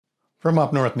From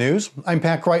Up North News, I'm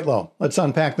Pat Kreitlow. Let's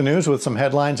unpack the news with some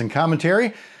headlines and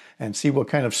commentary and see what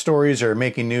kind of stories are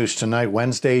making news tonight,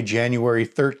 Wednesday, January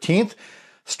 13th.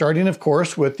 Starting, of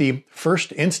course, with the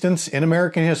first instance in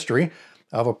American history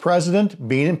of a president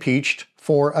being impeached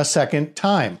for a second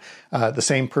time. The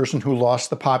same person who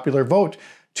lost the popular vote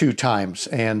 2 times.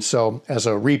 And so as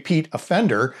a repeat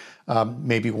offender,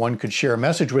 maybe one could share a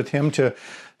message with him to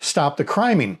stop the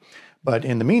criming. But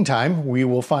in the meantime, we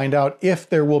will find out if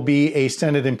there will be a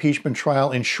Senate impeachment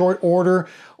trial in short order,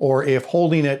 or if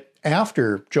holding it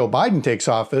after Joe Biden takes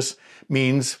office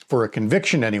means, for a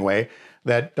conviction anyway,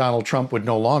 that Donald Trump would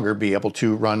no longer be able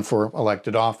to run for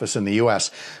elected office in the U.S.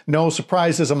 No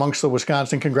surprises amongst the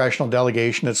Wisconsin congressional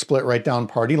delegation. It's split right down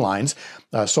party lines.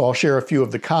 So I'll share a few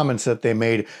of the comments that they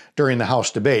made during the House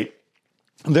debate.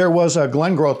 There was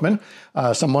Glenn Grothman,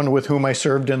 someone with whom I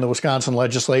served in the Wisconsin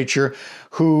legislature,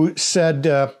 who said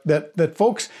that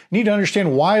folks need to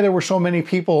understand why there were so many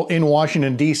people in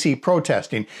Washington, D.C.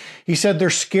 protesting. He said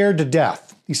they're scared to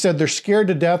death. He said they're scared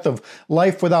to death of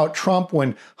life without Trump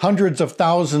when hundreds of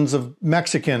thousands of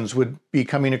Mexicans would be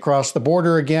coming across the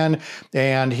border again.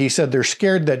 And he said they're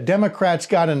scared that Democrats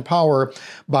got in power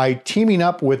by teaming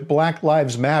up with Black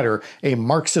Lives Matter, a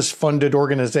Marxist-funded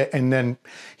organization. And then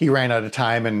he ran out of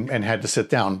time and had to sit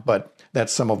down. But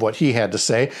that's some of what he had to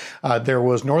say. There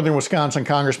was Northern Wisconsin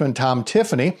Congressman Tom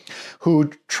Tiffany,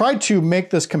 who tried to make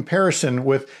this comparison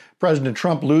with President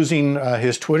Trump losing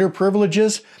his Twitter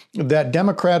privileges, that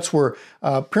Democrats were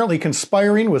apparently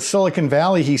conspiring with Silicon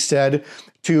Valley, he said,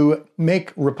 to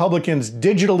make Republicans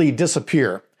digitally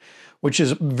disappear, which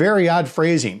is very odd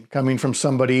phrasing coming from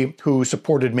somebody who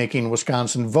supported making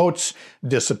Wisconsin votes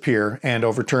disappear and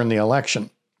overturn the election.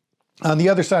 On the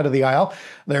other side of the aisle,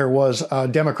 there was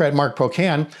Democrat Mark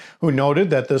Pocan, who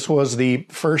noted that this was the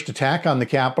first attack on the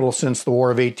Capitol since the War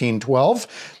of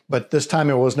 1812. But this time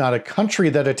it was not a country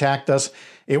that attacked us,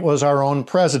 it was our own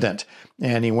president.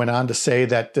 And he went on to say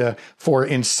that for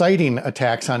inciting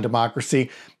attacks on democracy,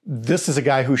 this is a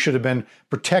guy who should have been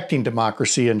protecting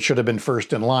democracy and should have been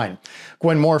first in line.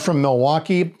 Gwen Moore from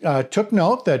Milwaukee took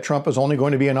note that Trump is only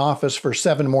going to be in office for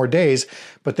 7 more days,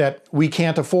 but that we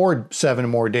can't afford 7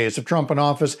 more days of Trump in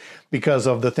office because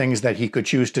of the things that he could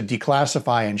choose to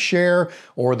declassify and share,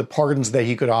 or the pardons that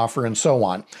he could offer, and so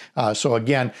on. So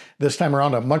again, this time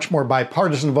around, a much more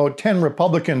bipartisan vote. 10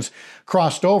 Republicans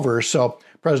crossed over. So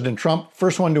President Trump,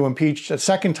 first one to impeach a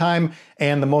second time,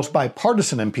 and the most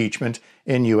bipartisan impeachment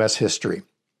in U.S. history.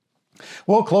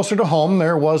 Well, closer to home,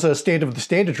 there was a State of the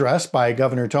State address by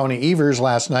Governor Tony Evers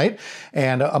last night,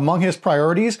 and among his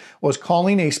priorities was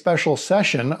calling a special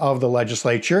session of the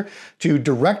legislature to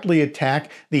directly attack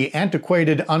the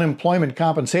antiquated unemployment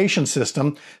compensation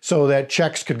system so that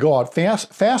checks could go out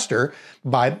faster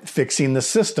by fixing the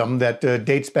system that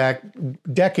dates back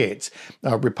decades.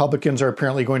 Republicans are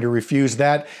apparently going to refuse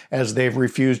that, as they've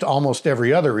refused almost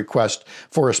every other request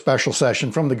for a special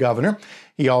session from the governor.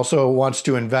 He also wants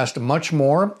to invest much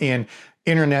more in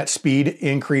internet speed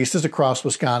increases across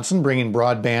Wisconsin, bringing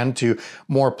broadband to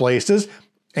more places.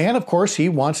 And of course, he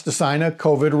wants to sign a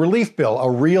COVID relief bill, a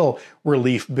real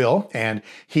relief bill. And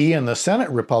he and the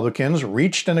Senate Republicans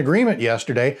reached an agreement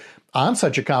yesterday on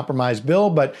such a compromise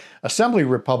bill, but Assembly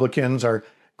Republicans are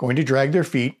going to drag their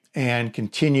feet and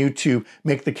continue to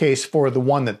make the case for the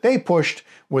one that they pushed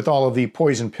with all of the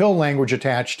poison pill language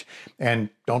attached, and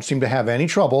don't seem to have any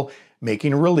trouble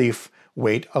making relief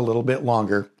wait a little bit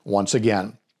longer once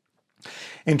again.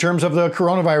 In terms of the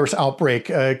coronavirus outbreak,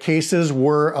 cases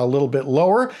were a little bit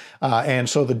lower, and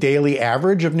so the daily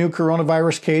average of new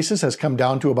coronavirus cases has come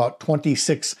down to about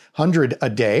 2,600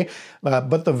 a day.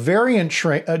 But the variant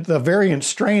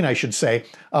strain, I should say,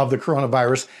 of the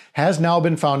coronavirus has now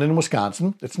been found in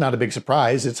Wisconsin. It's not a big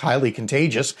surprise. It's highly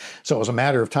contagious, so it was a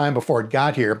matter of time before it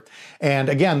got here. And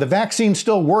again, the vaccine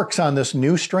still works on this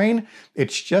new strain.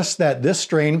 It's just that this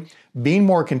strain, being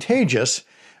more contagious,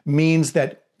 means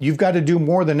that you've got to do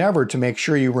more than ever to make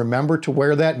sure you remember to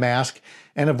wear that mask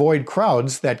and avoid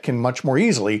crowds that can much more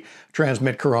easily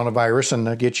transmit coronavirus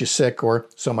and get you sick or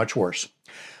so much worse.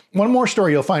 One more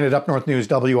story you'll find at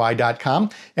upnorthnewswi.com,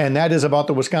 and that is about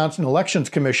the Wisconsin Elections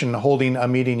Commission holding a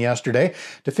meeting yesterday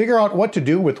to figure out what to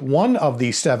do with one of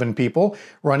the 7 people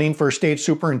running for state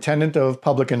superintendent of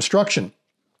public instruction.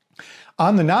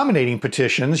 On the nominating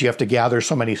petitions, you have to gather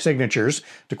so many signatures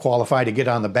to qualify to get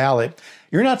on the ballot.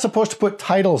 You're not supposed to put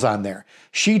titles on there.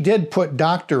 She did put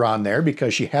doctor on there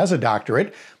because she has a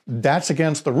doctorate. That's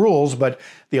against the rules, but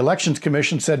the Elections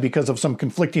Commission said because of some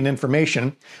conflicting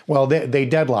information, well, they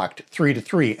deadlocked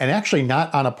 3-3, and actually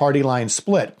not on a party line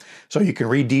split. So you can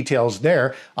read details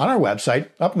there on our website,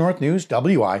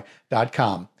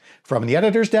 upnorthnewswi.com. From the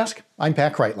editor's desk, I'm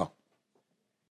Pat Kreitlow.